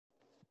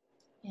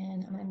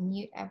I'm going to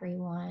mute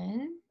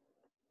everyone.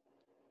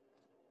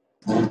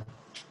 I'm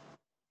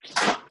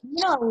going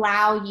to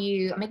allow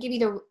you, I'm going to give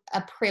you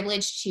a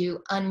privilege to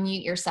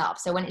unmute yourself.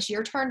 So when it's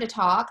your turn to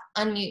talk,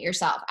 unmute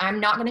yourself.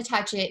 I'm not going to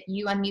touch it.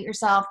 You unmute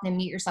yourself, then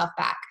mute yourself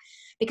back.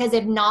 Because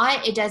if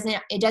not, it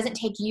doesn't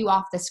take you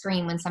off the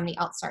screen when somebody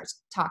else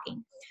starts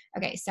talking.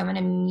 Okay, so I'm going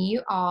to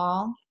mute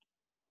all.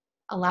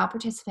 Allow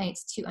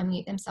participants to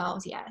unmute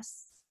themselves.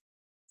 Yes.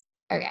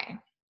 Okay.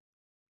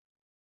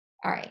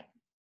 All right.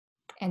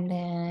 And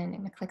then I'm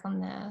going to click on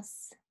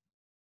this.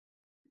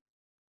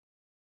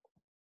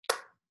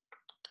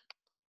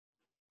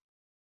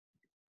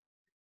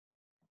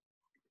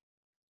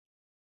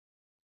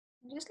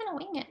 I'm just going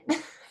to wing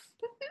it.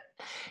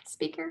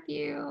 Speaker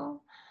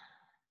view.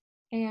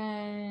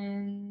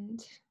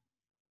 And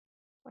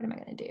what am I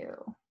going to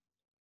do?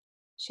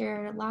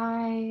 Share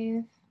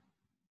live.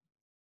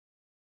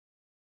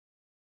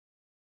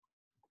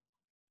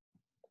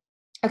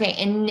 Okay,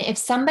 and if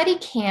somebody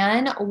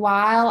can,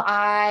 once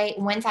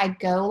I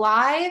go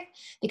live,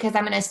 because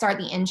I'm going to start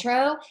the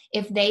intro,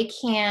 if they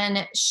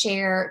can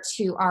share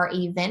to our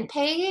event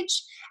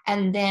page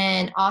and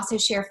then also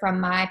share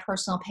from my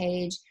personal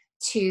page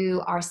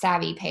to our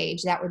Savvy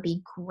page, that would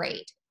be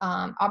great.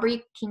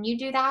 Aubrey, can you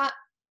do that?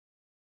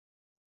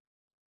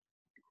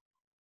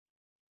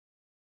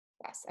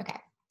 Yes, okay.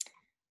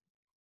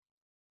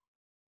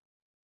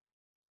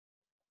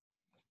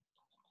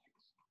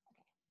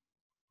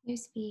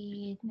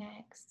 Newsfeed,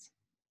 next.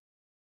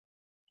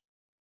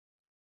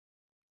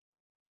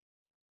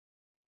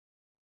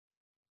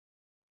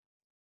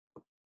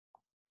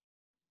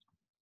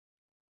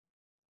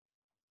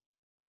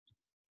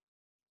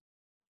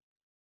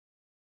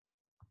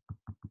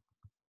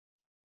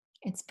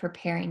 It's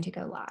preparing to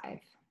go live.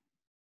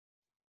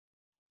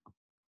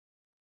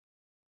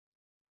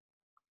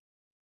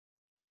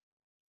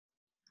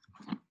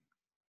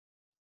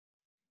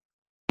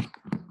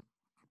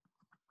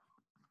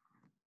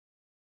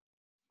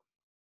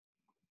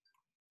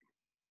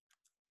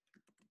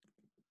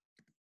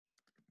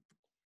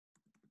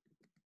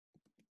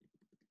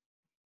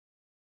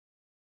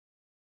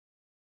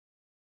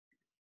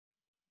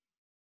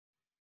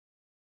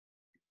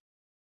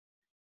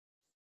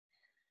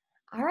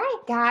 All right,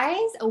 guys,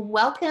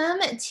 welcome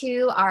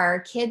to our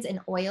Kids and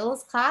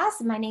Oils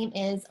class. My name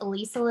is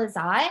Elisa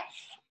Lazat,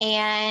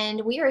 and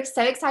we are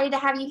so excited to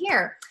have you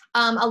here.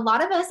 A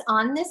lot of us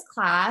on this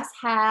class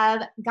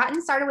have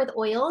gotten started with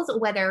oils,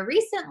 whether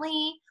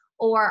recently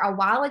or a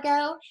while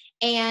ago,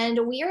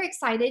 and we are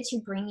excited to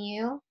bring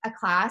you a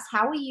class,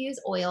 how we use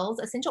oils,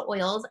 essential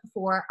oils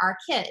for our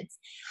kids.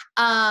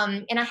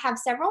 And I have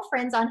several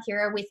friends on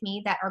here with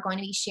me that are going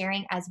to be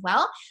sharing as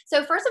well.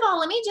 So first of all,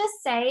 let me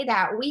just say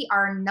that we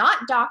are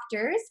not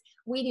doctors.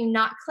 We do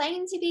not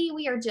claim to be.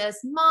 We are just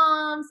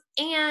moms,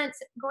 aunts,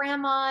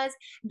 grandmas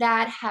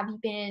that have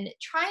been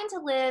trying to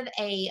live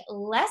a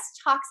less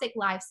toxic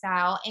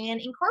lifestyle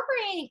and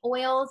incorporating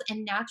oils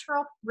and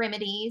natural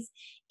remedies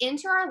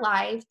into our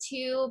life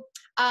to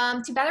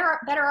better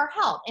our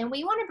health. And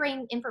we want to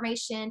bring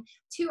information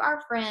to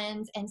our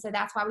friends, and so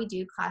that's why we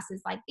do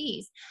classes like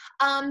these.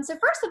 So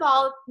first of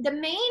all, the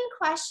main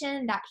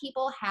question that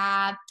people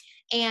have,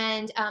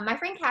 and my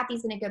friend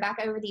Kathy's going to go back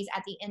over these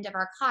at the end of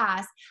our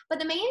class, but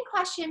the main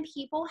question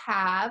people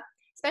have,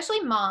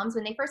 especially moms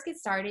when they first get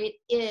started,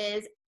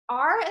 is,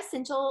 are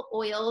essential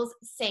oils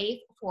safe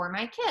for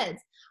my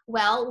kids?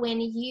 Well, when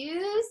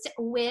used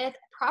with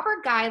proper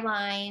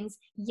guidelines,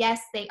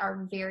 yes, they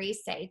are very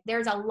safe.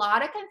 There's a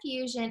lot of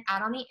confusion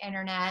out on the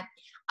internet,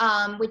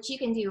 which you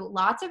can do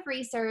lots of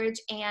research,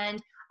 and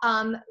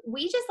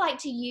we just like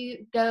to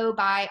go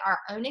by our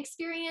own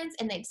experience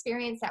and the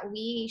experience that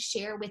we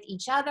share with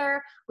each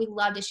other. We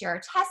love to share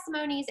our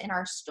testimonies and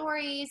our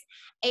stories.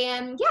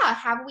 And yeah,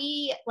 have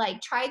we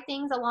like tried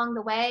things along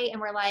the way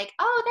and we're like,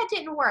 oh, that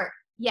didn't work?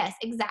 Yes,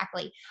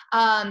 exactly.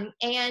 And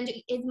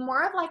it's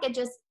more of like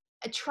just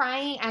a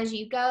trying as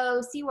you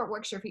go, see what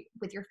works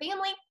with your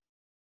family.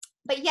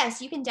 But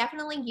yes, you can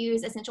definitely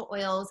use essential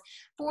oils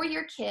for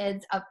your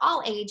kids of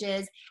all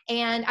ages.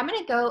 And I'm going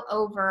to go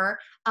over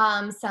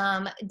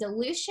some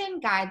dilution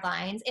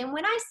guidelines. And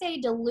when I say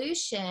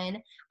dilution,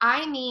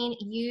 I mean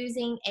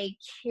using a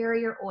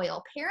carrier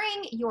oil,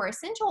 pairing your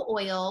essential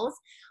oils,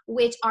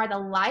 which are the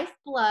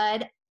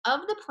lifeblood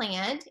of the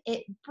plant.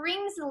 It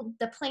brings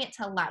the plant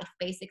to life,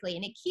 basically,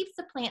 and it keeps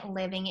the plant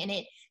living. And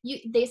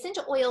the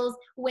essential oils,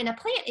 when a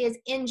plant is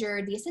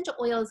injured, the essential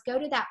oils go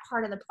to that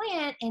part of the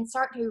plant and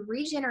start to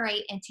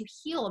regenerate and to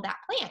heal that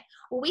plant.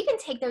 Well, we can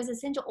take those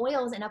essential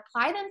oils and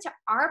apply them to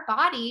our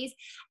bodies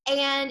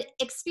and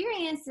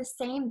experience the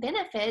same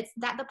benefits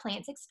that the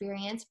plants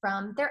experience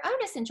from their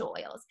own essential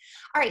oils.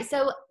 All right,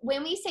 so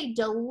when we say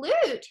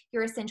dilute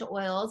your essential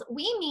oils,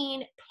 we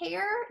mean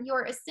pair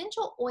your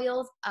essential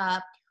oils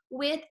up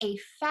with a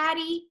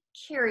fatty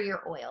carrier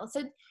oil.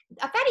 So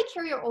a fatty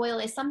carrier oil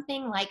is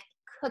something like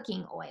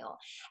cooking oil,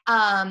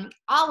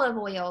 olive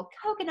oil,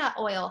 coconut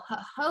oil,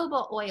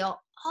 jojoba oil,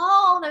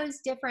 all those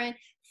different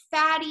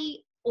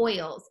fatty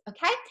oils,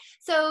 okay?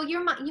 So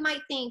you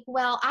might think,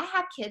 well, I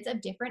have kids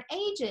of different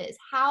ages.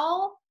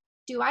 How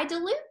do I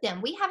dilute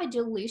them? We have a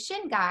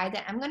dilution guide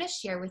that I'm going to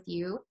share with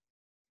you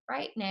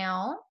right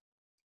now.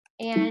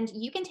 And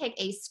you can take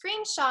a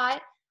screenshot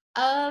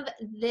of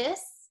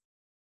this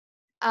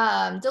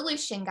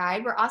dilution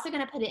guide. We're also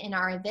going to put it in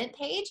our event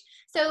page.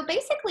 So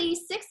basically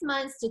 6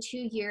 months to 2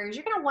 years,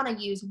 you're going to want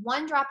to use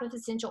 1 drop of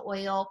essential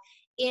oil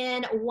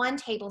in 1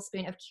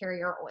 tablespoon of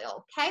carrier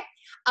oil, okay?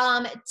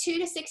 2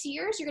 to 6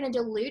 years, you're going to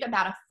dilute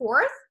about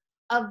 1/4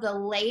 of the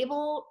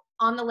label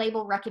on the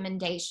label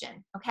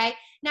recommendation, okay?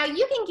 Now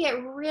you can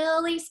get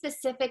really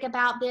specific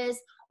about this,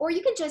 or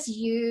you can just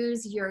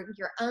use your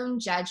own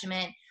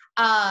judgment.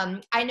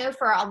 I know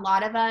for a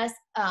lot of us,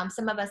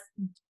 some of us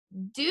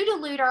do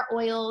dilute our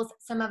oils.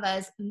 Some of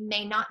us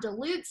may not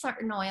dilute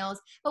certain oils,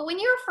 but when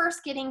you're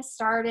first getting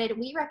started,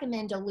 we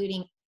recommend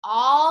diluting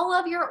all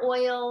of your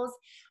oils,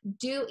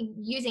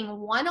 using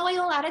 1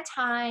 oil at a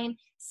time,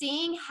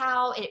 seeing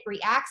how it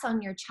reacts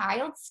on your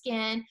child's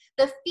skin.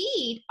 The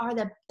feet are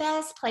the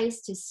best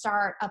place to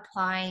start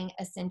applying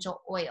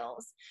essential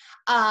oils.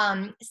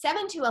 7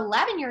 to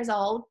 11 years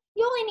old,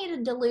 you only need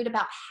to dilute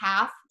about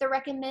half the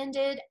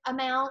recommended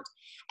amount.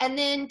 And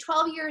then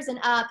 12 years and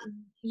up,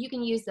 you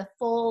can use the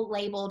full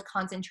labeled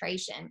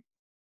concentration.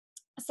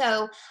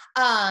 So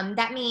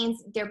that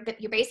means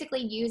you're basically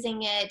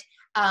using it,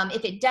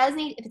 if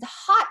it's a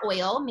hot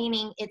oil,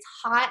 meaning it's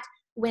hot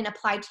when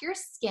applied to your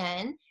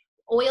skin.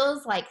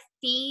 Oils like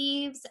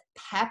thieves,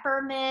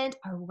 peppermint,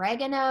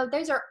 oregano,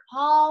 those are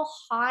all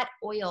hot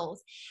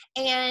oils,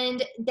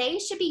 and they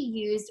should be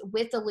used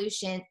with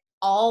dilution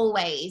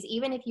always,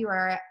 even if you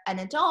are an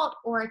adult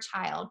or a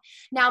child.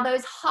 Now,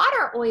 those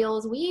hotter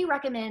oils, we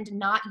recommend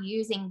not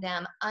using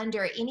them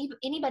under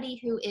anybody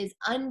who is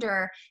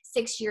under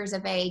 6 years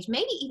of age,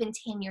 maybe even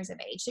 10 years of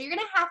age. So you're going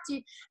to have to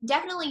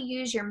definitely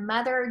use your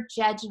mother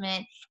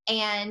judgment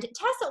and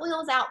test the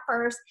oils out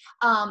first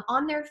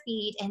on their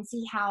feet and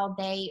see how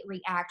they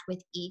react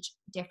with each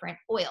different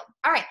oil.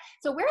 All right,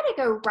 so we're going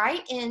to go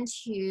right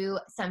into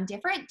some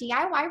different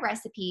DIY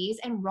recipes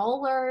and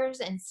rollers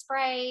and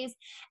sprays,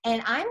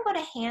 and I'm going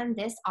to hand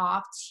this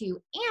off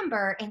to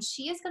Amber, and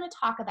she is going to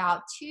talk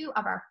about 2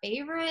 of our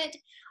favorite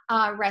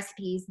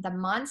recipes, the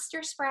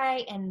Monster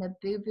Spray and the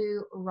Boo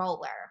Boo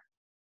Roller.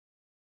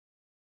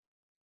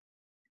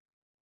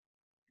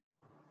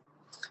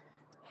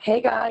 Hey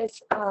guys,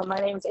 my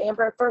name is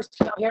Amber. First,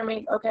 can you hear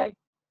me? Okay.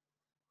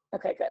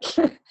 Okay,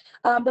 good.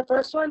 The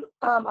first one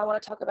I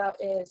want to talk about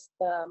is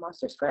the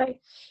Monster Spray.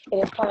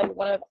 It is probably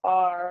one of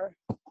our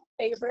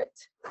favorite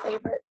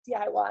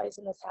DIYs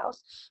in this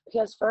house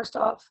because first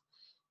off,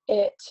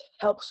 it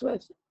helps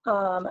with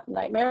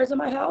nightmares in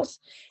my house.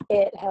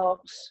 It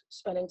helps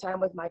spending time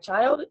with my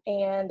child,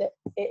 and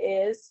it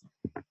is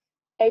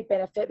a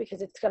benefit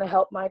because it's going to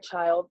help my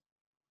child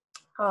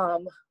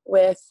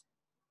with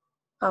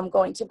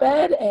going to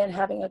bed and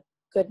having a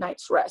good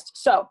night's rest.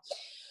 So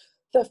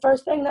the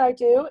first thing that I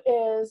do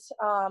is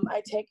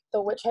I take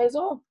the witch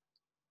hazel,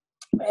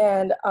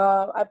 and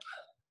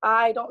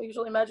I don't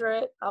usually measure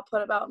it. I'll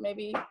put about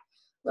maybe a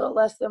little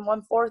less than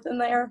 1/4 in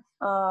there.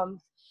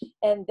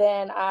 And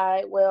then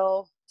I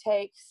will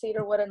take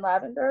cedarwood and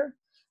lavender.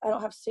 I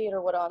don't have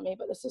cedarwood on me,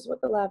 but this is what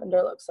the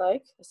lavender looks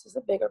like. This is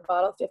a bigger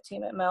bottle,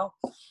 15 ml.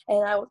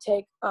 And I will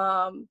take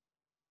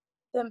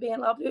them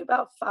being, I'll do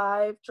about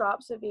 5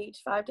 drops of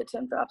each, 5 to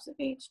 10 drops of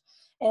each.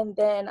 And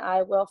then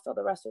I will fill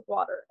the rest with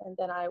water. And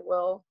then I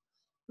will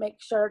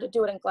make sure to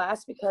do it in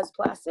glass because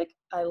plastic,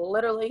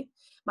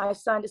 my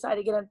son decided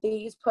to get in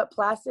these, put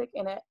plastic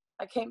in it.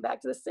 I came back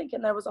to the sink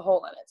and there was a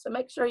hole in it. So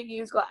make sure you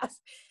use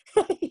glass.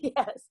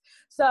 Yes.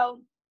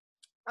 So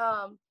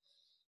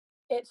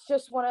it's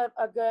just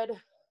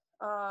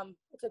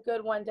it's a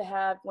good one to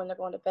have when they're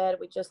going to bed.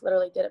 We just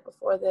literally did it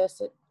before this.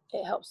 It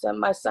helps them.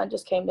 My son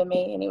just came to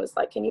me and he was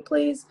like, can you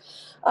please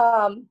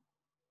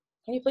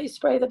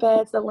spray the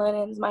beds, the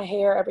linens, my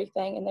hair,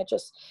 everything? And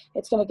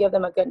it's going to give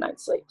them a good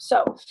night's sleep.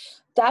 So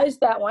that is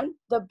that one.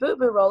 The Boo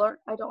Boo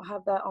Roller, I don't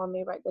have that on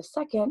me right this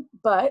second,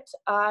 but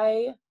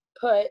I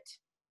put,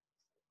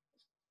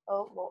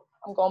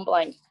 I'm going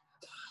blank.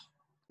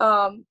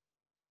 Why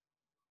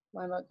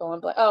am I going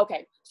blank? Oh,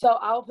 okay. So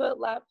I'll put,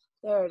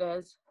 there it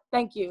is.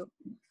 Thank you.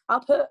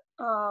 I'll put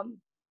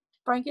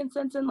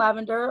frankincense and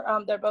lavender.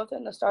 They're both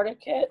in the starter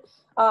kit.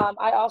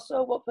 I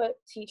also will put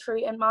tea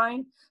tree in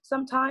mine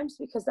sometimes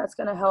because that's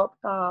going to help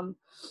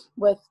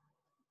with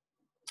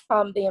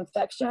the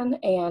infection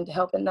and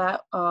helping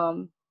that.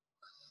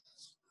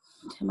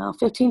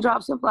 15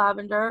 drops of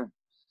lavender,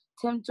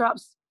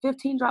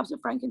 15 drops of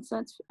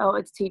frankincense. Oh,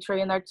 it's tea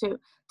tree in there too.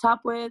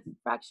 Top with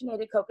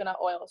fractionated coconut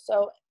oil.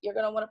 So you're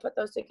going to want to put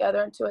those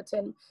together into a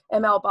 10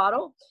 ml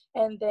bottle,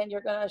 and then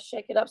you're going to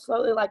shake it up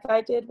slowly like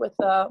I did with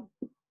the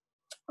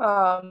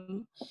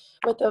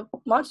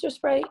Monster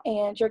Spray,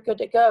 and you're good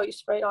to go. You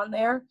spray it on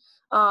there.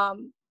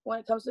 When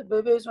it comes to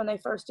boo-boos, when they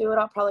first do it,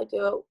 I'll probably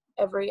do it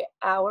every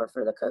hour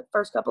for the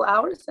first couple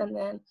hours, and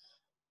then,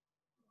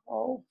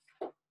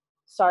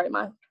 sorry,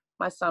 my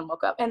son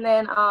woke up.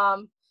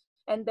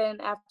 And then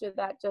after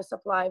that, just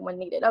apply when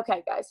needed.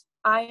 Okay, guys,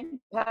 I'm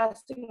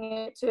passing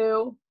it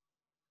to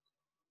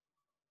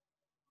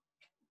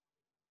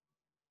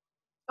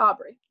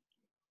Aubrey.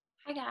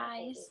 Hi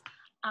guys,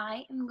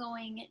 I am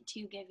going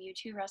to give you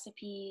 2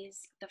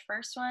 recipes. The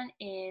first one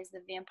is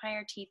the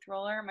vampire teeth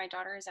roller. My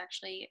daughter is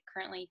actually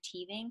currently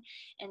teething,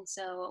 and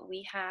so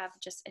we have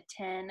just a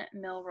 10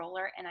 mil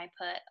roller, and I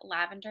put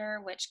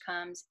lavender, which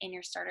comes in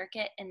your starter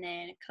kit, and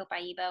then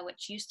copaiba,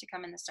 which used to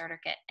come in the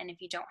starter kit, and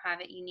if you don't have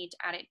it, you need to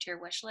add it to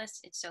your wish list.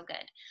 It's so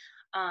good.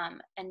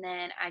 And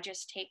then I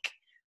just take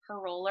her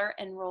roller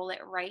and roll it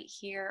right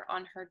here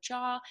on her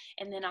jaw,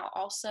 and then I'll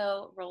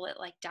also roll it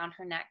like down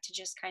her neck to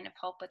just kind of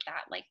help with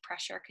that like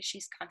pressure, because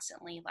she's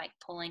constantly like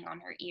pulling on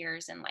her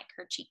ears and like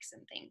her cheeks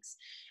and things.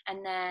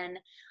 And then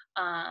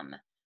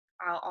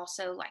I'll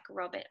also like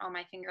rub it on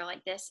my finger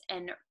like this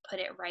and put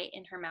it right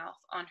in her mouth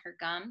on her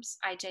gums.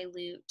 I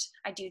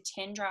do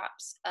 10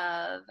 drops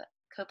of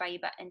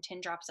copaiba and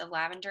 10 drops of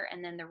lavender,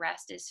 and then the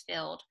rest is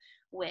filled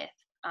with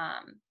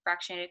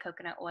fractionated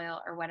coconut oil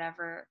or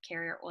whatever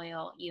carrier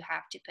oil you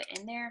have to put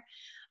in there.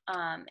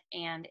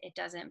 And it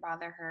doesn't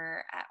bother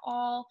her at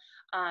all.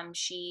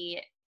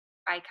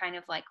 I kind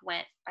of like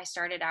I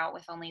started out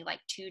with only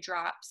like 2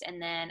 drops,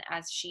 and then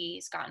as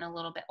she's gotten a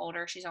little bit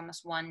older, she's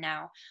almost 1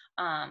 now,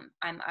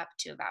 I'm up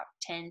to about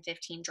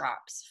 10-15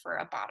 drops for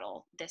a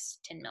bottle, this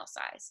 10 ml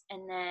size.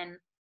 And then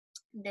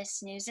this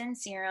snooze in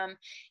serum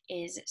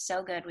is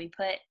so good.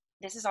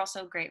 This is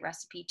also a great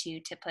recipe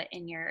too to put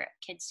in your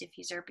kids'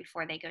 diffuser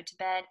before they go to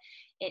bed.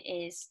 It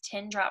is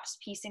 10 drops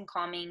peace and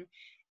calming,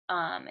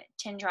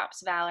 10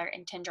 drops valor,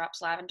 and 10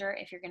 drops lavender.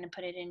 If you're going to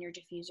put it in your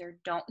diffuser,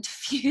 don't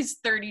diffuse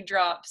 30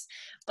 drops,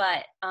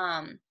 but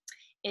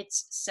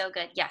it's so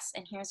good. Yes,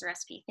 and here's the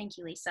recipe. Thank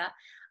you, Lisa.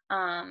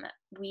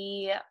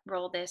 We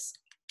roll this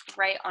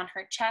right on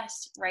her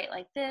chest, right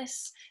like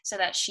this, so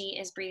that she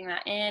is breathing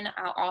that in.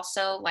 I'll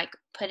also like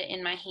put it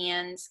in my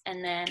hands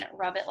and then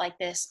rub it like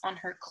this on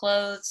her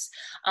clothes,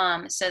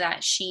 so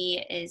that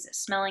she is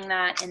smelling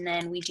that. And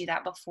then we do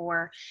that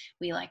before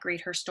we like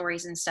read her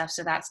stories and stuff,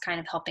 so that's kind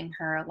of helping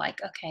her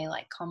like, okay,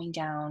 like calming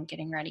down,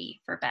 getting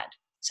ready for bed.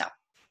 So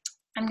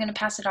I'm going to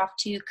pass it off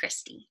to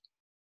Christy.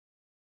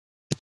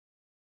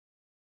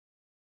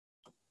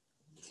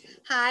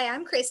 Hi,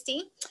 I'm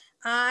Christy.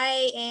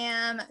 I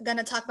am going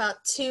to talk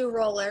about 2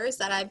 rollers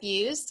that I've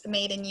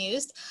made and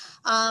used.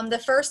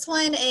 The first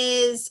one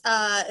is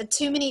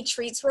Too Many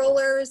Treats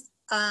rollers,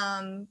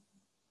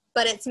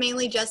 but it's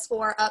mainly just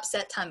for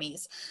upset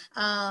tummies,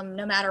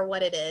 no matter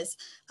what it is.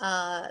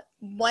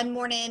 One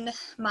morning,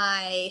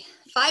 my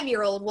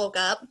 5-year-old woke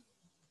up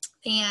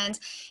and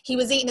he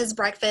was eating his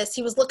breakfast.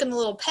 He was looking a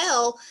little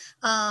pale,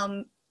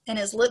 and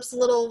his lips a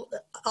little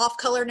off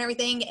color and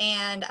everything,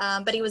 and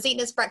but he was eating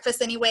his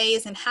breakfast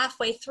anyways, and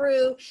halfway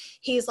through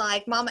he's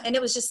like, Mama, and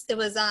it was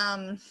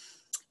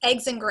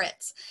eggs and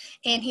grits,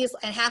 and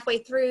halfway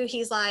through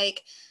he's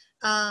like,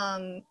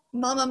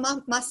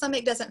 Mama, my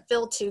stomach doesn't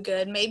feel too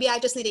good, maybe I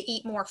just need to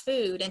eat more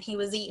food. And he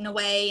was eating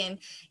away, and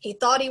he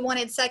thought he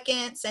wanted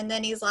seconds, and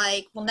then he's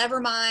like, well, never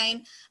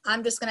mind,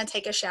 I'm just going to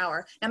take a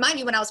shower. Now mind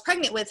you, when I was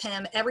pregnant with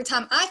him, every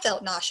time I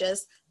felt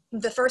nauseous,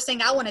 the first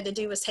thing I wanted to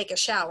do was take a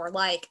shower.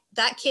 Like,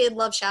 that kid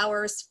loved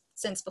showers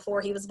since before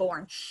he was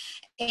born.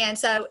 And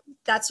so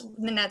that's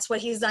what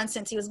he's done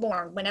since he was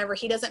born. Whenever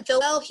he doesn't feel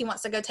well, he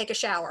wants to go take a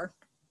shower.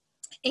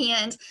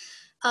 And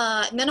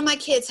none of my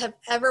kids have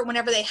ever,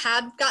 whenever they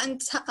had gotten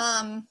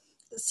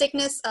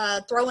sickness,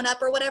 throwing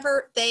up or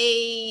whatever,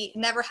 they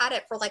never had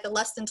it for like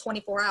less than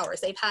 24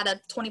 hours. They've had a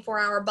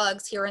 24-hour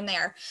bugs here and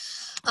there.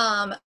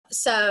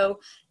 So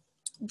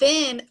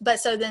then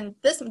this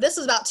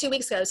was about 2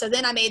 weeks ago. So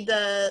then I made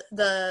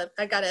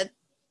I got a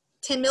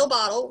 10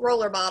 ml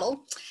roller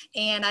bottle,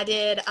 and I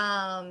did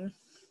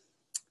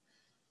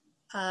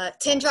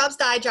 10 drops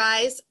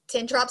dry-dries,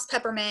 10 drops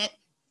peppermint,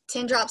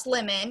 10 drops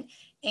lemon,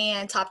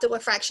 and topped it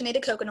with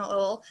fractionated coconut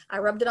oil. I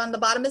rubbed it on the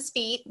bottom of his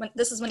feet.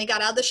 This is when he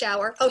got out of the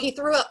shower. Oh, he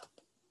threw up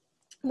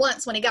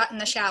once when he got in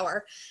the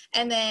shower.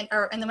 And then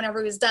whenever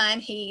he was done,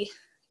 he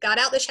got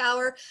out the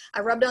shower.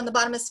 I rubbed it on the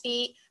bottom of his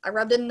feet. I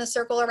rubbed it in a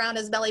circle around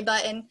his belly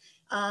button,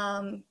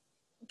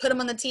 put him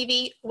on the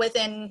TV.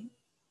 Within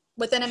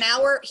an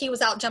hour, he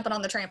was out jumping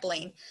on the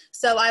trampoline.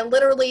 So I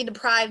literally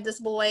deprived this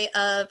boy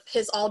of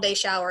his all-day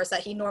showers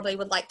that he normally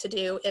would like to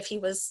do if he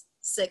was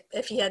sick,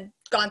 if he had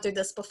gone through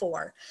this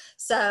before.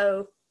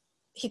 So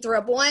he threw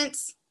up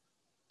once,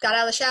 got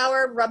out of the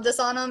shower, rubbed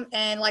this on him,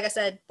 and like I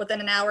said, within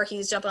an hour,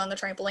 he's jumping on the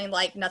trampoline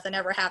like nothing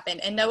ever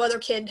happened. And no other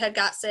kid had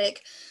got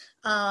sick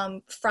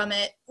from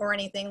it or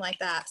anything like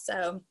that.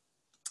 So,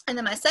 and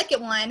then my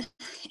second one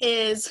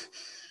is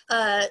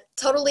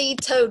Totally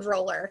Toad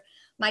Roller.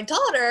 My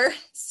daughter,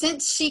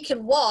 since she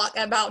could walk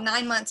at about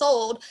 9 months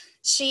old,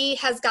 she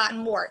has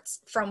gotten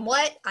warts. From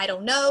what? I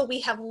don't know.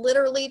 We have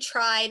literally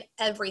tried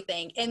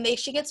everything, and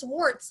she gets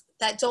warts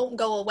that don't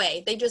go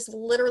away. They just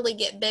literally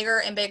get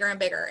bigger and bigger and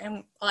bigger.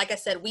 And like I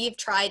said, we've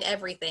tried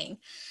everything.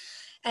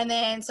 And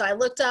then, so I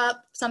looked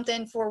up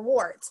something for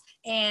warts,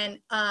 and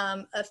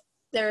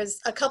there's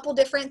a couple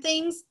different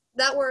things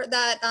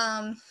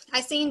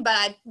I seen,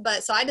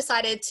 but so I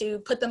decided to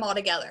put them all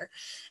together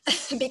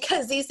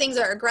because these things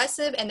are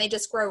aggressive and they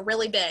just grow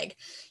really big.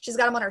 She's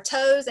got them on her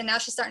toes and now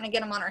she's starting to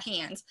get them on her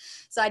hands.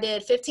 So I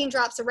did 15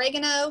 drops of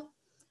oregano.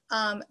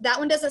 That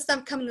one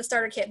doesn't come in the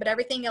starter kit, but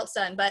everything else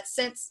done. But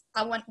since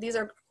these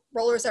are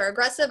rollers that are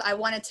aggressive, I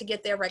wanted to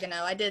get the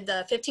oregano. I did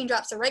the 15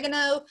 drops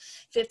oregano,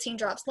 15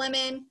 drops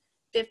lemon,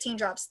 15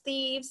 drops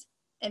thieves,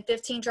 and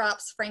 15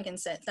 drops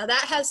frankincense. Now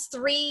that has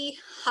 3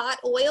 hot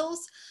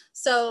oils,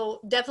 so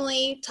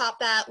definitely top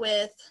that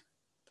with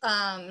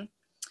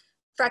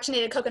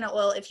fractionated coconut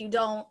oil if you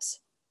don't,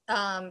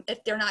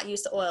 if they're not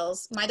used to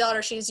oils. My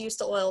daughter, she's used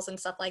to oils and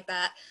stuff like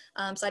that,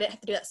 so I didn't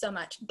have to do that so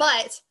much.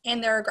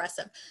 And they're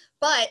aggressive.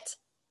 But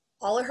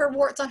all of her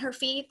warts on her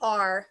feet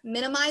are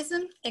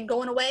minimizing and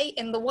going away,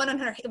 and the one on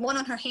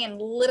her hand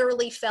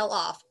literally fell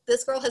off.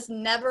 This girl has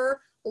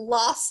never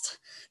lost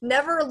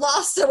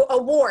a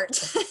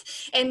wart.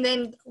 And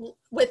then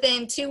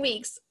within 2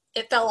 weeks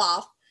it fell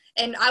off,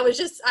 and I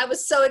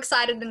was so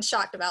excited and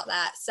shocked about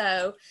that.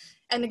 So,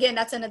 and again,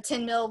 that's in a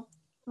 10 mil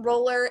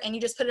roller, and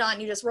you just put it on,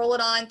 you just roll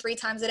it on 3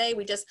 times a day.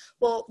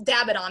 We'll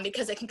dab it on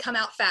because it can come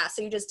out fast.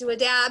 So you just do a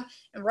dab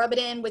and rub it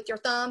in with your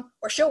thumb,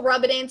 or she'll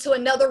rub it into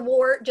another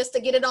wart just to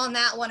get it on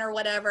that one or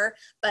whatever,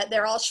 but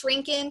they're all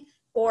shrinking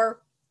or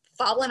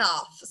falling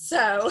off.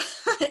 So,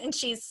 and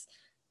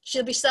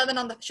she'll be 7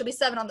 on the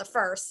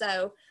 1st.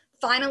 So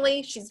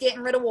finally she's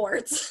getting rid of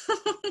warts.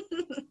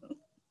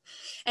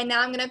 And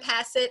now I'm going to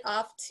pass it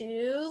off to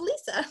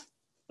Lisa.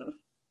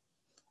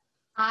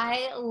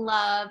 I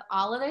love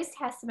all of those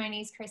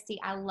testimonies, Christy.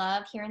 I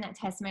love hearing that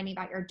testimony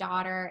about your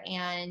daughter.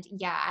 And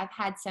yeah, I've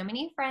had so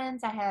many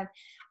friends that have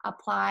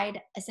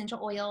applied essential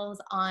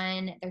oils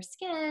on their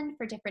skin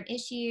for different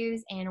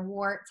issues, and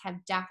warts have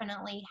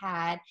definitely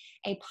had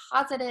a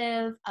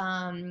positive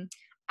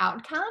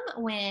outcome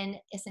when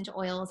essential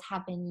oils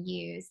have been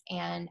used.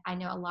 And I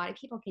know a lot of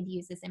people could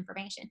use this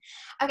information.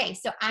 Okay,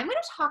 so I'm going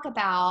to talk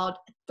about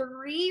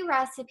 3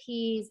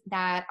 recipes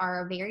that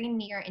are very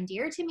near and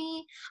dear to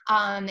me.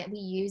 We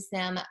use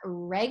them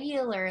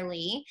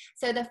regularly.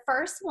 So the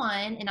first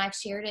one, and I've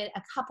shared it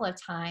a couple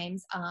of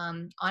times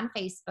on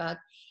Facebook,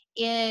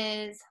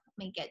 is,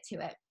 let me get to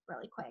it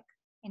really quick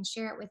and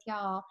share it with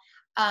y'all.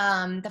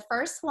 The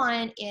first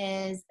one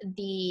is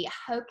the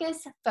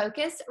Hocus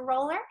Focus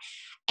roller,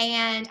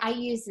 and I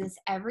use this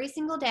every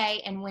single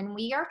day. And when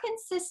we are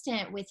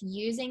consistent with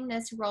using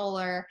this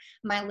roller,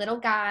 my little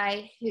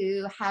guy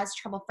who has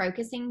trouble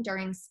focusing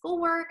during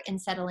schoolwork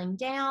and settling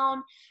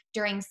down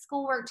during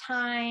schoolwork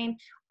time,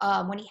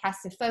 when he has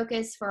to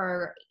focus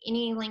for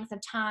any length of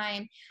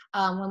time,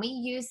 when we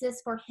use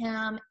this for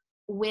him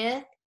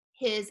with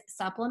his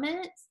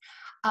supplements,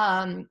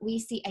 we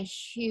see a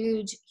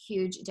huge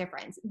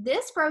difference.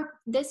 This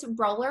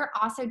roller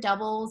also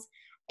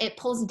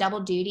pulls double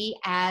duty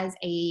as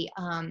a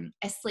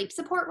sleep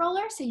support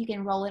roller. So you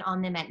can roll it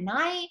on them at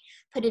night,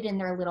 put it in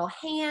their little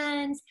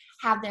hands,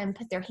 have them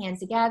put their hands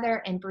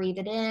together and breathe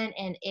it in,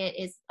 and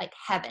it is like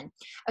heaven.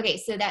 Okay,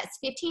 so that's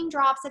 15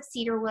 drops of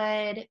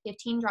cedarwood,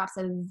 15 drops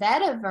of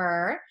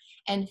vetiver,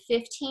 and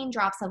 15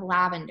 drops of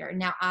lavender.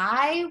 Now,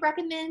 I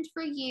recommend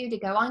for you to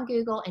go on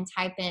Google and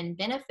type in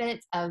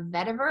benefits of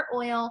vetiver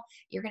oil.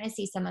 You're going to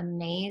see some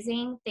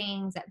amazing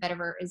things that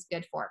vetiver is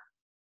good for.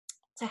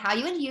 So how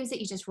you would use it,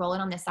 you just roll it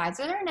on the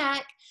sides of their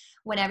neck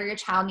whenever your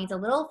child needs a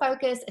little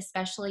focus,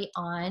 especially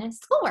on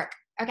schoolwork.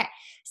 Okay,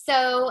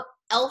 so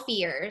elf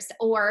ears,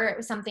 or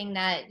something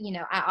that,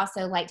 I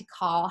also like to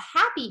call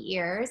happy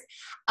ears.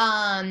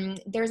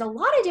 There's a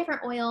lot of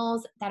different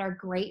oils that are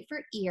great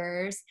for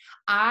ears.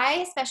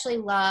 I especially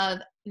love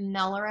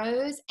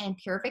Melrose and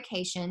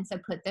Purification, so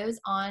put those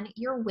on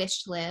your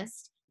wish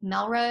list.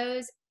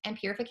 Melrose and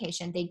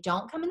Purification. They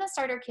don't come in the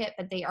starter kit,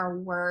 but they are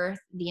worth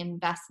the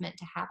investment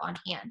to have on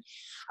hand.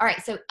 All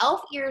right, so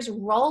elf ears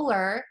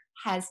roller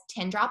has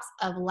 10 drops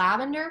of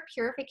lavender,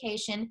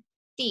 Purification,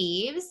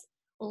 thieves,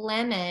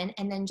 lemon,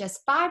 and then just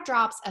 5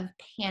 drops of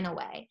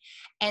Panaway.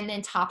 And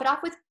then top it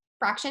off with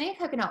fractionated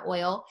coconut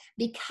oil.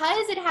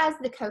 Because it has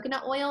the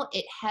coconut oil,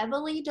 it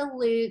heavily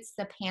dilutes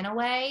the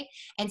Panaway.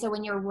 And so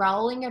when you're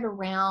rolling it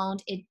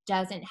around,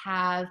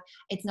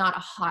 it's not a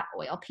hot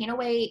oil.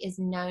 Panaway is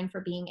known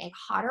for being a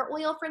hotter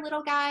oil for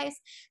little guys.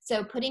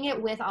 So putting it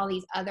with all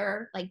these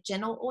other like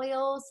gentle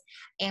oils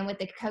and with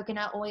the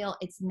coconut oil,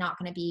 it's not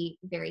going to be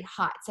very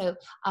hot. So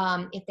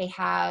if they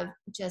have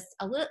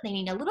they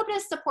need a little bit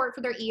of support for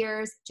their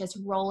ears, just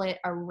roll it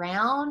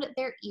around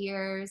their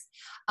ears.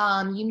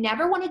 You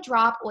never want to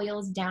drop oils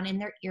down in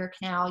their ear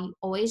canal. You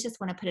always just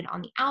want to put it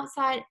on the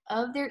outside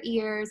of their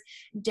ears,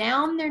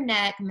 down their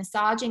neck,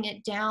 massaging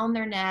it down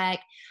their neck,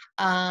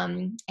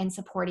 and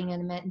supporting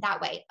them that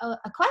way.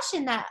 A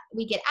question that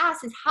we get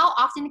asked is, how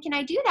often can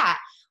I do that?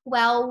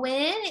 Well,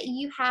 when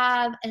you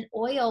have an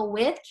oil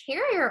with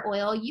carrier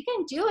oil, you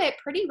can do it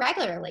pretty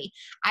regularly.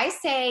 I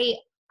say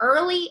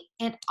early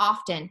and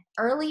often.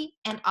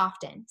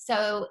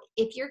 So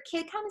if your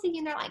kid comes to you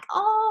and they're like,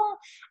 oh,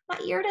 my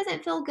ear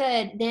doesn't feel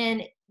good,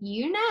 then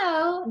you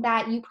know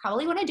that you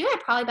probably want to do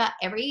it probably about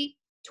every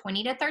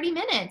 20 to 30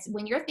 minutes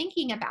when you're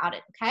thinking about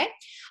it, okay?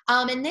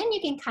 And then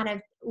you can kind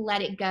of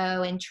let it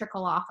go and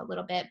trickle off a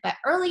little bit. But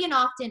early and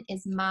often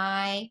is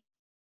my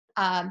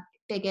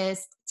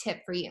biggest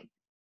tip for you.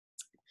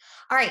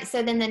 All right,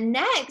 so then the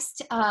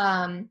next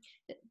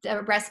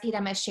the recipe that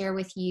I'm going to share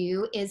with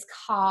you is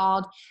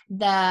called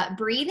the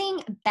Breathing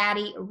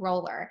Baddie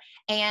Roller.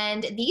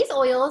 And these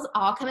oils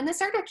all come in the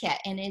starter kit,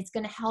 and it's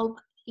going to help,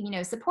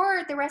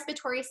 support the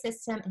respiratory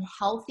system and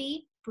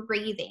healthy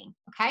breathing,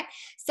 okay?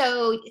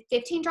 So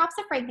 15 drops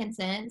of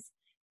frankincense,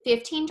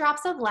 15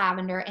 drops of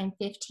lavender, and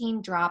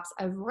 15 drops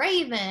of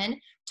raven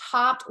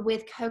topped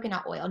with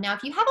coconut oil. Now,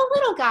 if you have a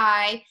little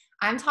guy,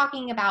 I'm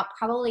talking about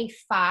probably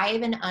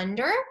 5 and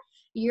under,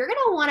 you're going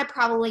to want to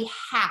probably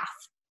half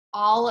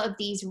all of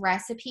these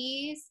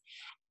recipes.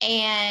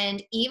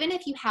 And even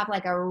if you have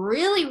like a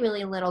really,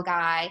 really little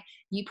guy,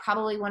 you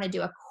probably want to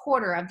do a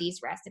quarter of these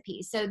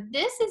recipes. So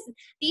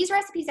these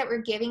recipes that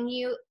we're giving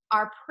you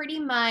are pretty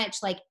much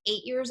like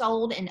 8 years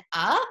old and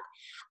up.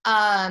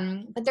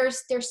 But they're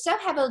so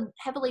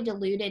heavily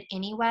diluted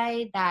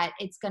anyway that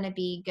it's going to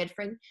be good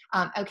for,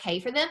 okay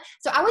for them.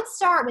 So I would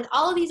start with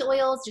all of these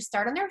oils, just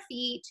start on their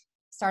feet,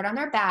 start on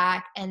their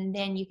back, and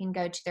then you can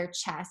go to their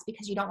chest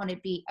because you don't want to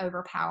be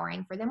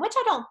overpowering for them, which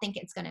I don't think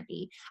it's going to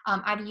be.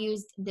 I've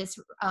used this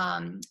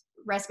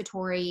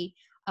respiratory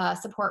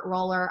support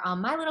roller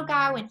on my little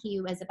guy when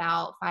he was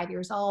about 5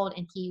 years old,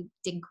 and he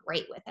did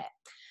great with it.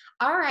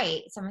 All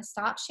right, so I'm going to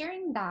stop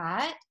sharing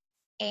that,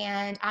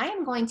 and I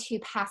am going to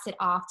pass it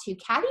off to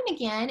Kathy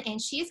McGinn, and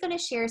she's going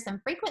to share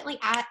some frequently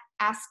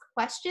asked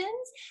questions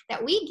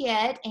that we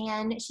get,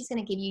 and she's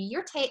going to give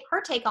you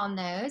her take on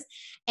those,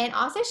 and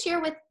also share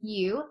with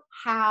you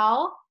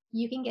how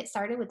you can get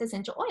started with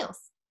essential oils.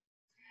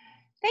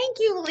 Thank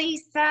you,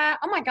 Lisa.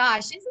 Oh my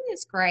gosh, isn't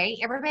this great?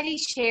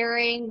 Everybody's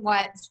sharing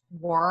what's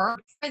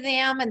worked for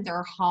them in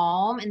their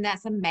home, and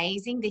that's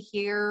amazing to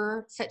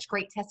hear such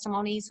great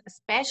testimonies,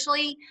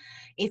 especially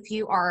if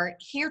you are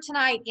here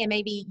tonight and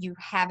maybe you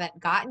haven't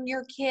gotten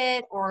your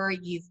kit or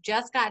you've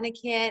just gotten a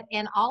kit,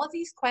 and all of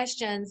these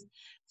questions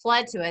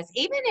flood to us.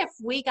 Even if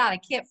we got a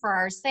kit for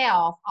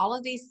ourselves, all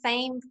of these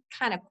same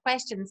kind of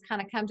questions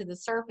kind of come to the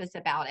surface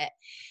about it.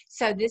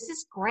 So this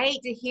is great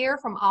to hear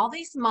from all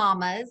these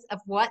mamas of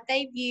what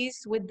they've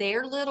used with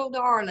their little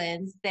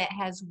darlings that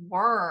has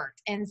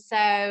worked. And so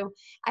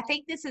I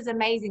think this is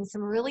amazing.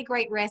 Some really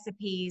great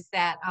recipes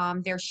that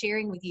they're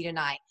sharing with you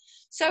tonight.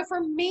 So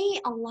for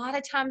me, a lot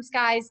of times,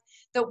 guys,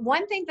 the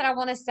one thing that I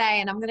want to say,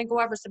 and I'm going to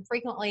go over some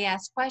frequently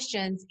asked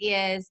questions,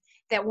 is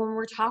that when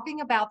we're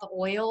talking about the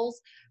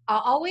oils,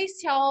 I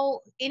always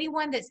tell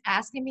anyone that's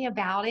asking me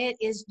about it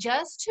is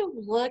just to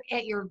look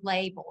at your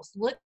labels.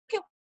 Look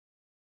at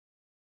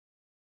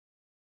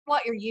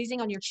what you're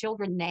using on your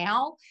children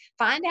now,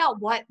 find out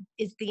what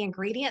is the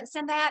ingredients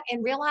in that,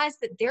 and realize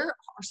that there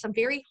are some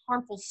very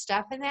harmful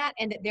stuff in that,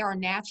 and that there are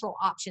natural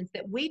options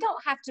that we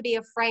don't have to be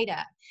afraid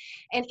of.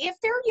 And if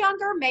they're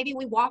younger, maybe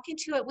we walk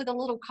into it with a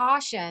little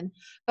caution,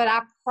 but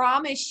I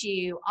promise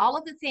you all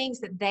of the things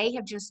that they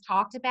have just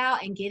talked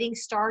about and getting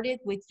started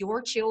with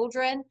your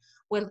children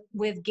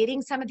with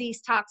getting some of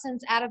these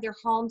toxins out of their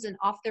homes and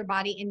off their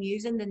body and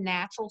using the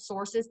natural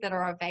sources that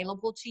are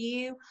available to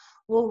you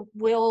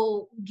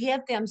will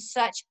give them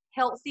such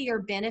healthier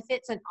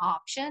benefits and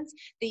options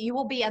that you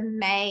will be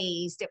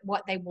amazed at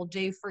what they will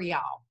do for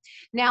y'all.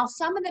 Now,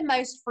 some of the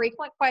most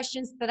frequent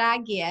questions that I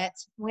get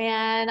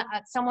when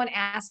someone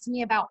asks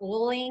me about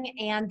oiling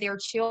and their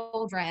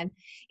children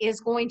is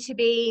going to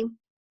be,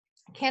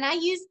 can I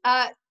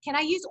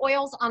use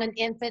oils on an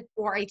infant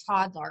or a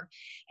toddler?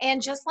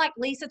 And just like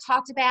Lisa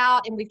talked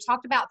about, and we've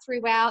talked about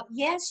throughout,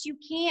 yes, you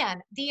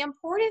can. The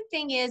important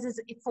thing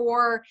is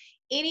for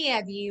any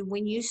of you,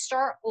 when you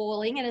start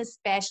oiling, and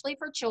especially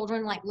for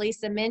children, like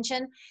Lisa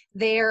mentioned,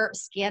 their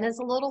skin is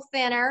a little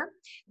thinner.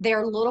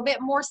 They're a little bit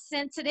more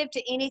sensitive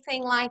to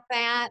anything like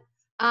that.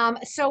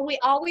 So we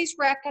always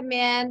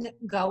recommend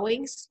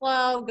going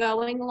slow,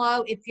 going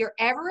low. If you're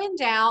ever in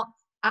doubt,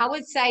 I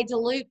would say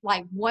dilute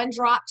like 1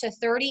 drop to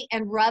 30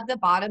 and rub the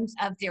bottoms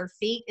of their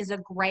feet is a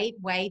great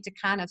way to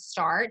kind of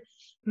start.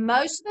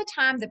 Most of the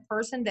time, the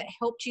person that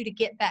helped you to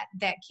get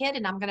that kit,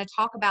 and I'm going to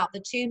talk about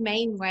the 2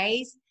 main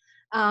ways,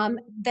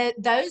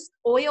 those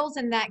oils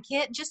in that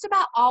kit, just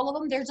about all of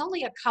them, there's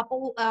only a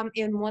couple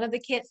in one of the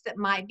kits that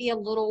might be a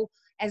little,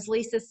 as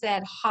Lisa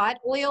said, hot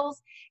oils.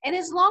 And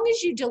as long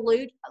as you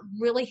dilute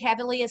really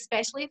heavily,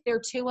 especially if they're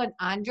 2 and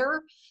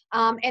under,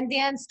 and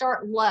then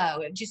start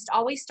low, just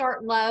always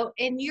start low,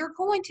 and you're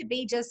going to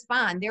be just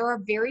fine. There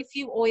are very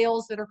few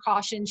oils that are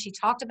cautioned. She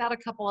talked about a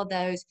couple of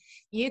those.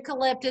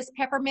 Eucalyptus,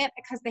 peppermint,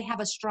 because they have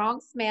a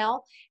strong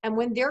smell. And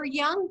when they're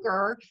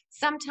younger,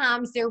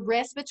 sometimes they're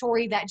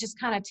respiratory, that just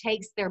kind of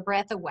takes their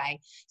breath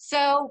away.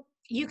 So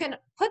you can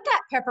put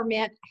that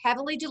peppermint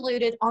heavily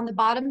diluted on the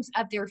bottoms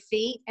of their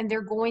feet, and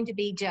they're going to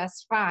be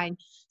just fine.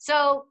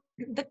 So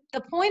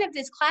the point of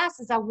this class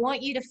is I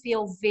want you to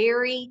feel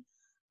very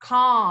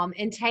calm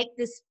and take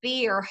this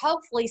fear.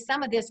 Hopefully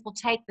some of this will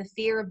take the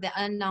fear of the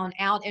unknown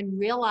out and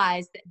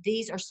realize that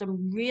these are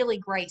some really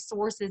great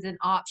sources and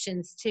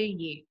options to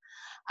you.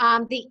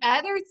 The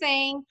other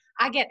thing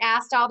I get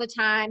asked all the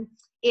time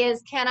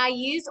is, can I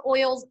use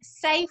oils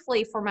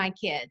safely for my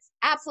kids?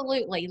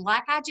 Absolutely.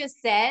 Like I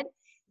just said,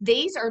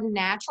 these are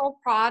natural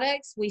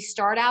products. We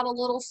start out a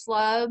little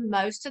slow.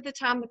 Most of the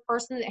time, the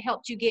person that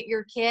helped you get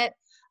your kit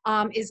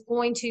is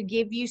going to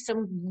give you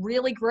some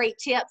really great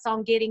tips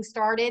on getting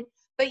started.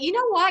 But you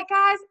know what,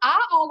 guys? I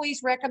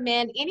always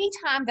recommend,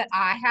 anytime that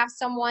I have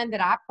someone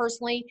that I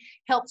personally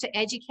help to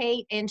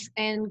educate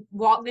and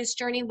walk this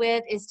journey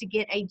with, is to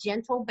get a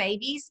Gentle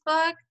Babies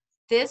book.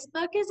 This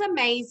book is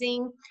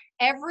amazing.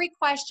 Every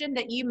question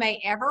that you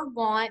may ever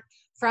want,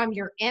 from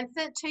your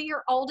infant to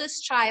your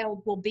oldest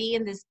child, will be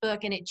in this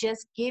book, and it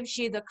just gives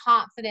you the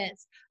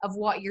confidence of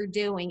what you're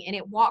doing, and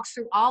it walks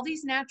through all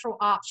these natural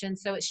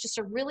options. So it's just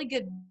a really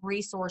good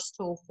resource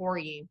tool for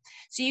you.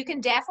 So you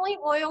can definitely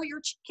oil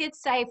your kids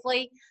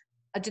safely.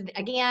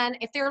 Again,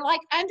 if they're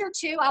like under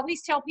 2, I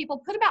always tell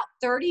people, put about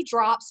 30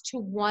 drops to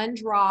 1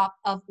 drop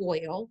of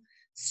oil.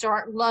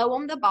 Start low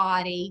on the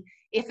body.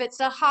 If it's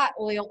a hot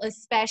oil,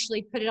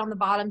 especially, put it on the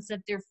bottoms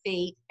of their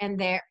feet, and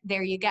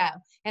there you go.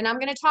 And I'm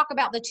going to talk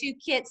about the 2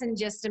 kits in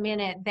just a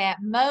minute that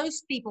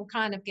most people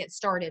kind of get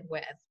started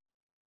with.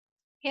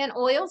 Can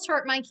oils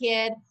hurt my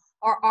kid,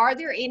 or are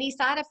there any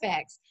side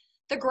effects?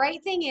 The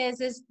great thing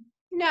is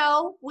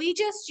no, we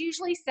just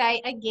usually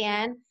say,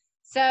 again,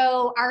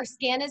 so our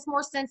skin is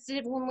more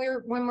sensitive when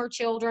we're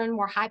children.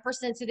 We're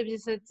hypersensitive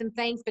to some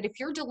things, but if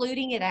you're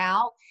diluting it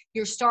out,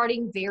 you're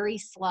starting very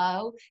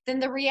slow, then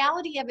the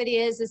reality of it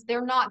is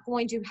they're not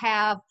going to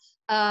have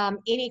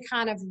any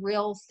kind of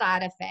real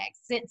side effects.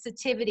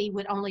 Sensitivity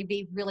would only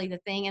be really the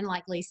thing. And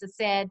like Lisa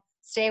said,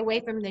 stay away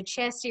from the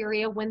chest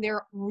area when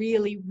they're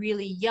really,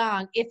 really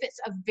young, if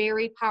it's a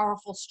very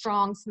powerful,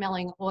 strong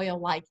smelling oil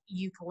like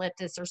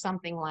eucalyptus or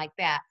something like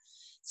that.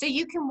 So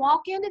you can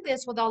walk into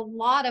this with a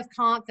lot of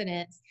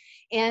confidence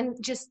and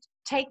just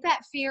take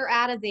that fear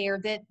out of there,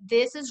 that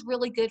this is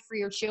really good for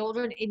your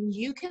children, and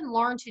you can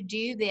learn to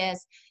do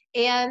this.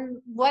 And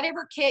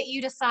whatever kit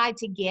you decide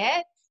to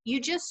get, you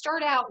just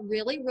start out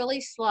really,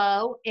 really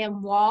slow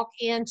and walk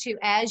into,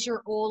 as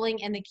you're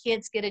oiling and the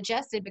kids get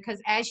adjusted, because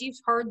as you've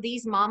heard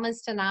these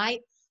mamas tonight,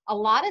 a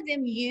lot of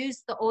them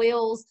use the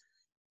oils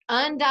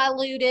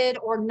undiluted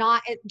or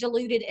not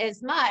diluted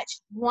as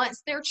much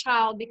once their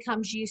child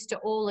becomes used to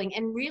oiling.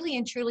 And really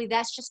and truly,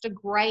 that's just a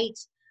great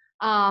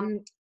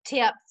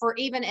tip for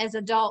even as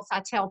adults.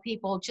 I tell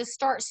people, just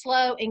start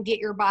slow and get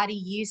your body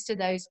used to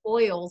those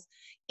oils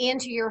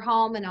into your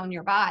home and on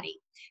your body.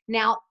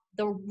 Now,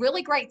 the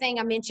really great thing,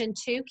 I mentioned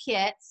 2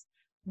 kits.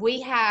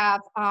 We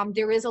have,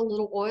 there is a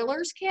little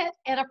oilers kit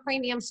and a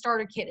premium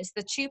starter kit. It's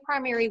the 2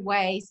 primary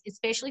ways,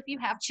 especially if you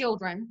have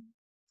children.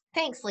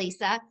 Thanks,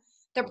 Lisa.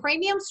 The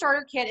premium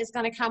starter kit is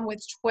going to come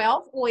with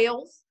 12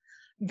 oils.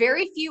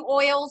 Very few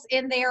oils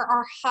in there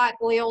are hot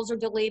oils or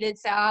diluted.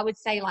 So I would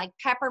say like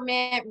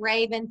peppermint,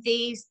 raven,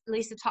 thieves.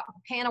 Lisa talked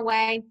the pan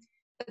away.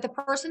 But the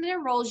person that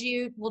enrolls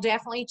you will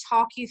definitely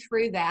talk you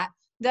through that.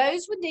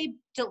 Those would need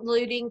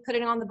diluting,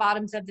 putting on the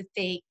bottoms of the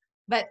feet,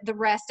 but the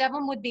rest of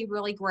them would be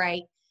really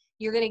great.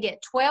 You're going to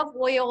get 12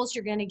 oils.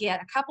 You're going to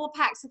get a couple of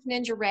packs of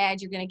Ninja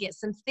Red. You're going to get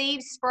some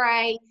Thieves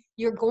spray.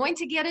 You're going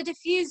to get a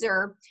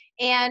diffuser,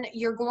 and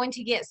you're going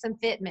to get some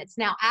Fitments.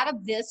 Now, out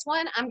of this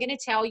one, I'm going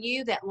to tell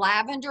you that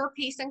lavender,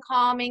 peace and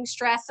calming,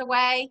 stress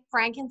away,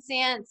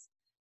 frankincense,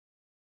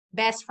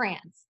 best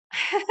friends.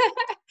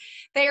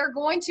 They are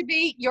going to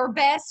be your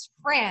best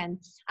friend.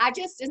 I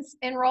just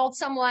enrolled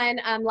someone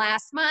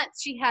last month.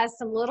 She has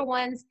some little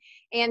ones,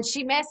 and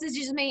she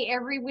messages me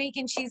every week,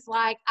 and she's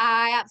like,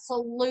 I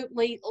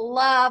absolutely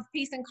love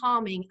peace and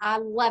calming. I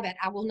love it.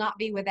 I will not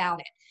be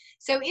without it.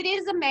 So it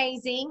is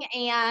amazing,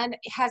 and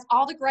it has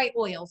all the great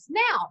oils.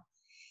 Now,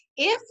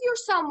 if you're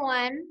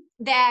someone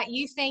that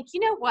you think,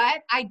 you know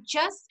what,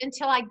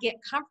 until I get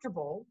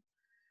comfortable,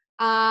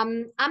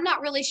 I'm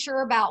not really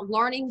sure about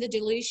learning the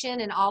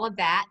dilution and all of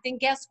that, then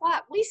guess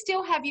what? We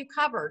still have you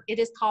covered. It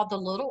is called the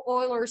Little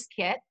Oilers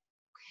Kit.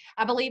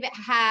 I believe it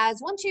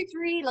has 5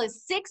 or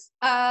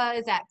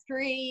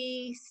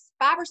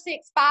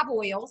 6, 5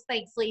 oils.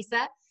 Thanks,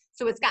 Lisa.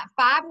 So it's got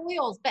 5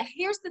 oils, but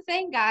here's the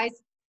thing, guys,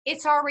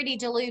 it's already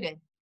diluted.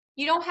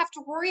 You don't have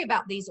to worry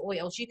about these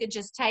oils. You could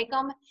just take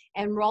them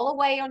and roll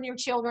away on your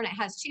children. It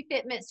has 2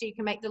 fitments, so you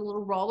can make the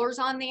little rollers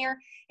on there.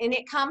 And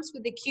it comes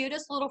with the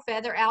cutest little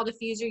feather owl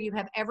diffuser you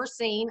have ever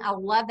seen. I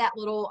love that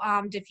little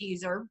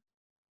diffuser.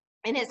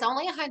 And it's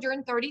only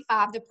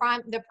 $135.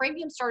 The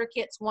premium starter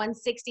kit's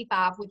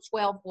 $165 with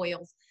 12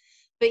 oils.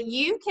 But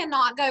you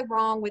cannot go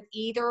wrong with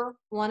either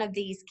one of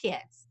these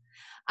kits.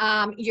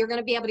 You're going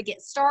to be able to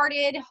get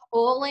started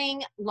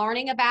oiling,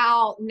 learning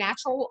about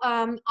natural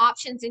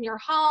options in your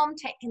home,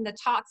 taking the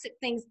toxic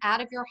things out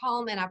of your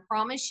home. And I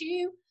promise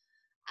you,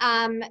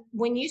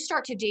 when you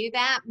start to do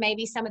that,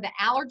 maybe some of the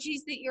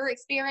allergies that you're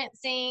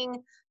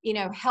experiencing,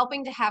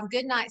 helping to have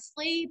good night's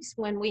sleeps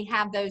when we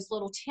have those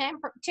little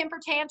temper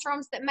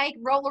tantrums that may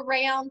roll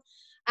around,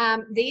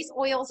 These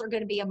oils are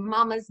going to be a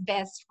mama's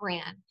best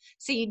friend.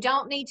 So you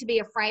don't need to be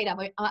afraid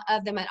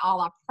of them at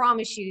all. I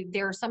promise you,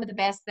 they're some of the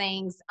best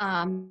things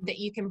that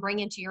you can bring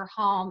into your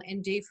home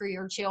and do for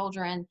your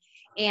children.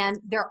 And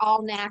they're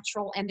all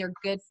natural and they're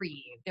good for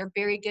you. They're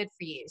very good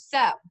for you.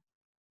 So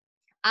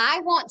I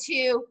want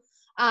to,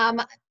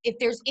 if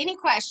there's any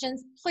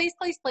questions, please,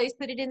 please, please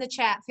put it in the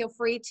chat. Feel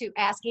free to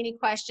ask any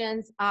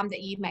questions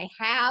that you may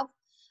have.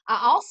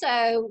 I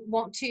also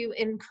want to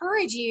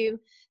encourage you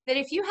that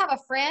if you have a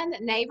friend,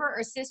 neighbor,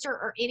 or sister,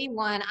 or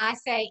anyone, I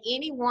say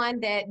anyone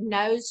that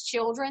knows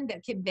children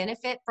that could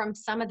benefit from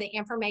some of the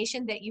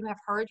information that you have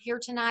heard here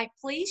tonight,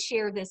 please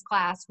share this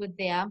class with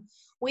them.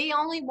 We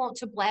only want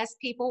to bless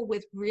people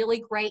with really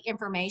great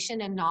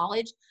information and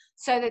knowledge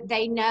so that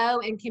they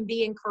know and can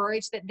be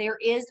encouraged that there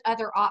is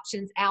other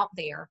options out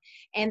there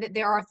and that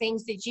there are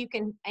things that you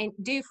can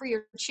do for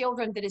your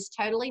children that is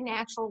totally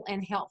natural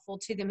and helpful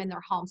to them in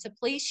their home. So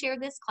please share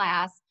this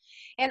class.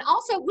 And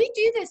also, we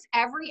do this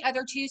every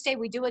other Tuesday.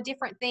 We do a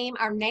different theme.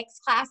 Our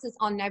next class is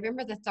on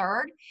November the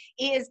 3rd.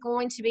 It is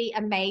going to be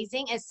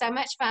amazing. It's so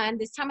much fun.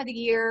 This time of the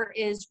year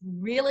is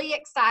really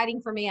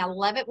exciting for me. I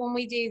love it when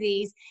we do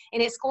these.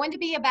 And it's going to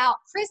be about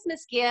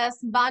Christmas gifts,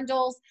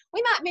 bundles.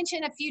 We might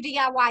mention a few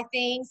DIY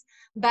things,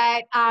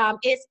 but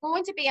it's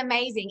going to be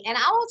amazing. And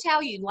I will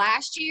tell you,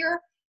 last year,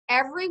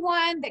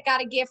 everyone that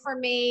got a gift from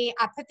me,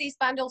 I put these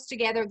bundles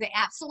together. They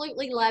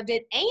absolutely loved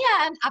it.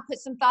 And I put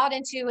some thought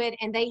into it,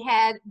 and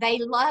they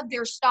loved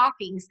their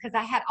stockings because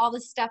I had all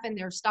this stuff in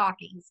their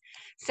stockings.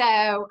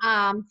 So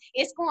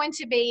it's going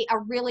to be a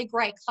really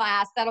great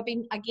class. That'll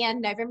be,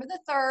 again, November the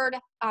 3rd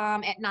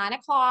at 9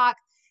 o'clock.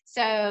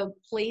 So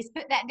please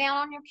put that down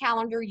on your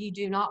calendar. You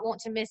do not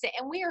want to miss it.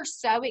 And we are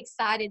so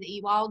excited that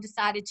you all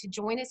decided to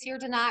join us here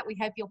tonight. We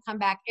hope you'll come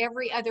back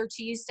every other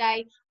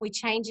Tuesday. We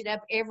change it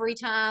up every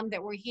time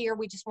that we're here.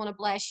 We just want to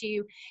bless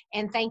you.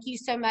 And thank you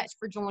so much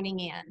for joining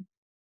in.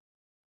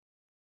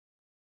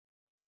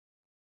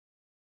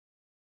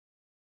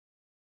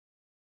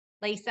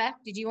 Lisa,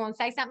 did you want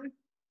to say something?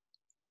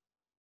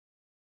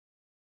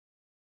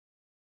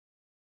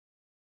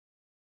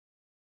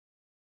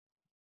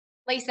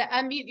 Lisa,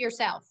 unmute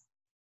yourself.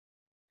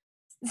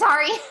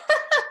 Sorry,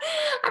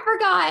 I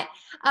forgot.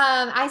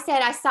 I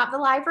said I stopped the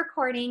live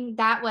recording.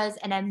 That was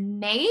an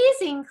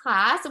amazing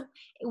class.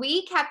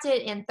 We kept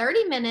it in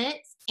 30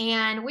 minutes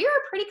and we were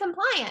pretty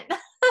compliant. So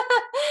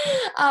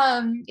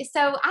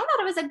I thought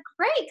it was a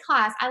great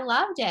class. I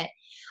loved it.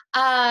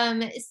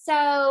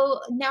 So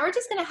now we're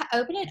just going to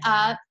open it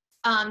up.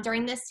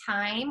 During this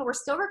time, we're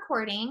still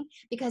recording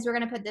because we're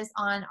going to put this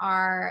on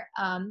our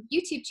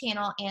YouTube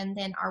channel and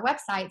then our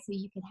website so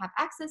you can have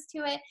access to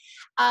it.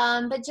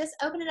 But just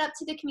open it up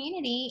to the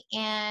community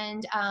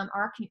and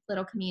our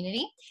little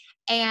community.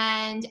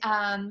 And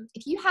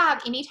if you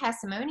have any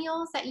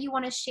testimonials that you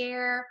want to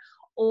share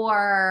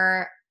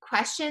or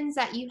questions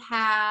that you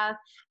have,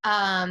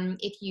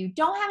 if you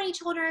don't have any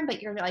children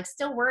but you're like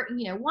still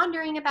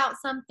wondering about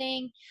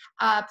something,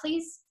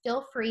 please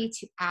feel free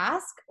to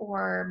ask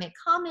or make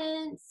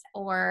comments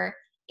or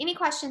any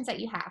questions that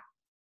you have.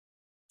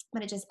 I'm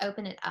going to just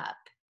open it up.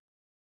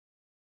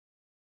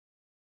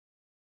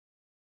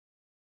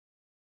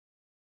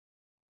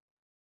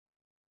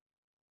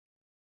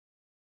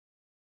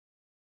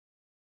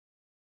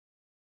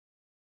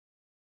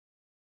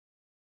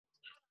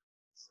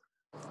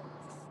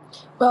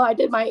 Well, I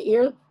did my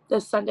ear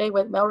this Sunday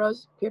with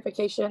Melrose,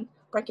 purification,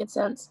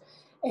 frankincense,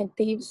 and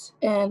thieves.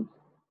 And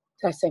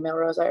did I say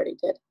Melrose? I already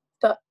did.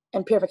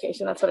 And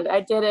purification, that's what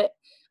I did it.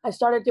 I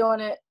started doing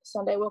it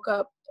Sunday, woke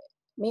up,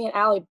 me and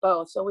Allie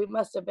both. So we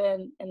must have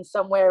been in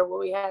somewhere where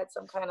we had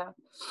some kind of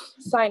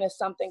sinus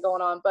something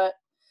going on. But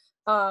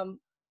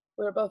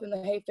we were both in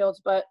the hay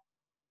fields. But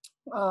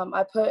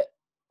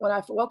when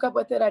I woke up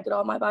with it, I did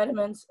all my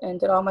vitamins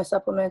and did all my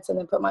supplements and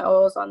then put my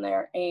oils on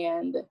there.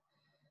 And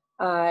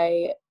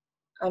I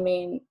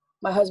mean,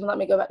 my husband let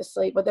me go back to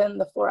sleep. Within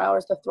the 4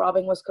 hours, the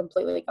throbbing was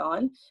completely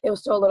gone. It was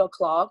still a little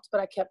clogged, but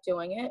I kept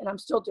doing it, and I'm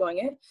still doing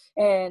it.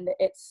 And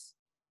it's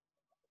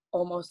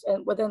almost,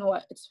 and within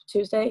it's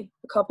Tuesday,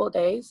 a couple of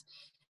days,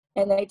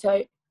 and they tell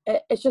you,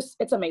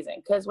 it's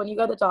amazing. Because when you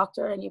go to the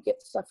doctor and you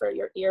get stuff for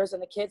your ears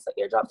and the kids, like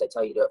eardrops, they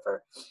tell you to do it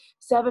for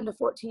 7 to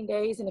 14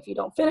 days. And if you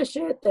don't finish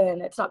it,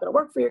 then it's not going to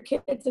work for your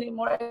kids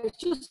anymore.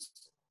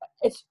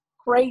 It's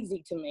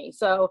crazy to me.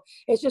 So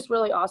it's just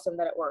really awesome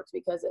that it works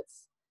because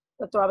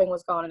the throbbing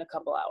was gone in a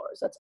couple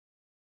hours.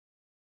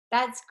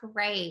 That's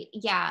great.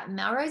 Yeah,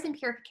 Melrose and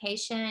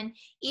purification,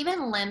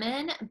 even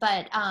lemon.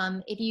 But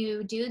if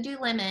you do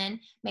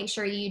lemon, make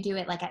sure you do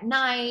it like at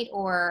night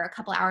or a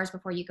couple hours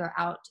before you go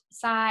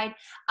outside.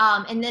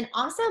 And then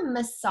also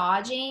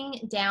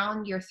massaging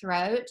down your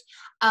throat.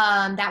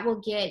 That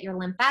will get your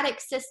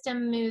lymphatic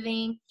system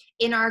moving.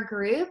 In our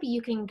group,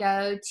 you can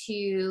go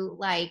to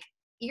like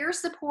ear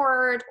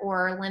support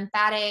or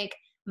lymphatic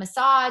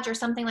massage or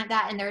something like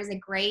that, and there is a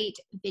great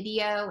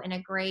video and a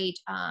great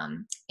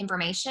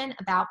information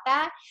about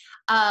that.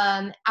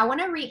 I want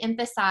to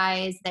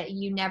re-emphasize that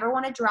you never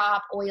want to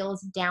drop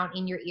oils down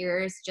in your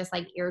ears, just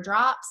like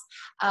eardrops.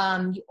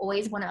 You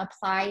always want to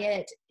apply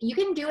it. You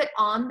can do it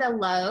on the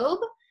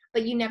lobe,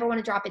 but you never want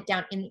to drop it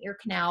down in the ear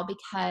canal,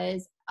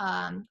 because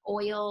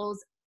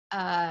oils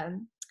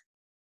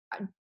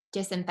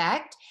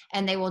disinfect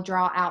and they will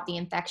draw out the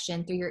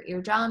infection through your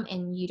eardrum,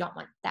 and you don't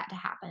want that to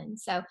happen.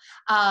 So,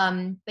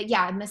 but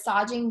yeah,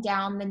 massaging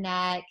down the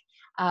neck.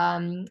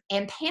 And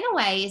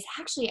Panaway is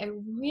actually a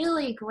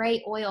really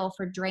great oil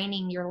for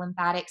draining your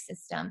lymphatic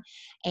system.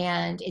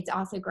 And it's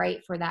also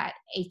great for that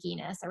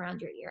achiness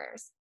around your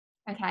ears.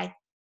 Okay.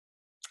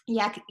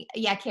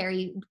 Yeah,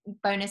 Carrie,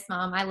 bonus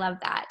mom. I love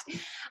that.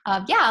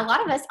 Yeah, a lot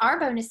of us are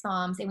bonus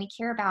moms, and we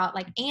care about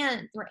like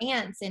we're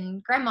aunts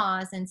and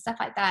grandmas and stuff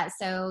like that.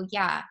 So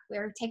yeah,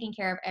 we're taking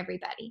care of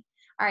everybody.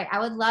 All right, I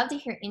would love to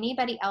hear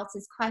anybody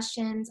else's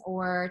questions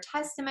or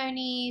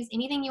testimonies,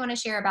 anything you want to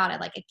share about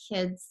it, like a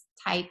kids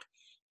type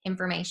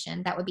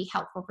information that would be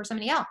helpful for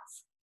somebody else.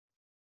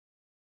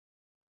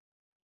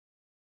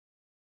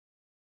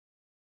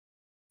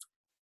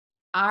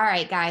 All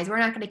right, guys, we're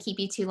not going to keep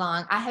you too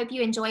long. I hope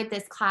you enjoyed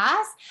this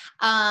class.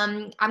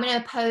 I'm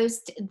going to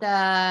post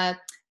the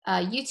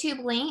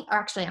YouTube link, or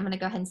actually, I'm going to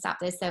go ahead and stop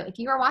this. So if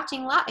you are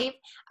watching live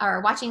or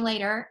watching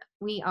later,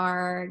 we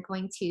are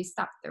going to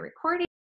stop the recording.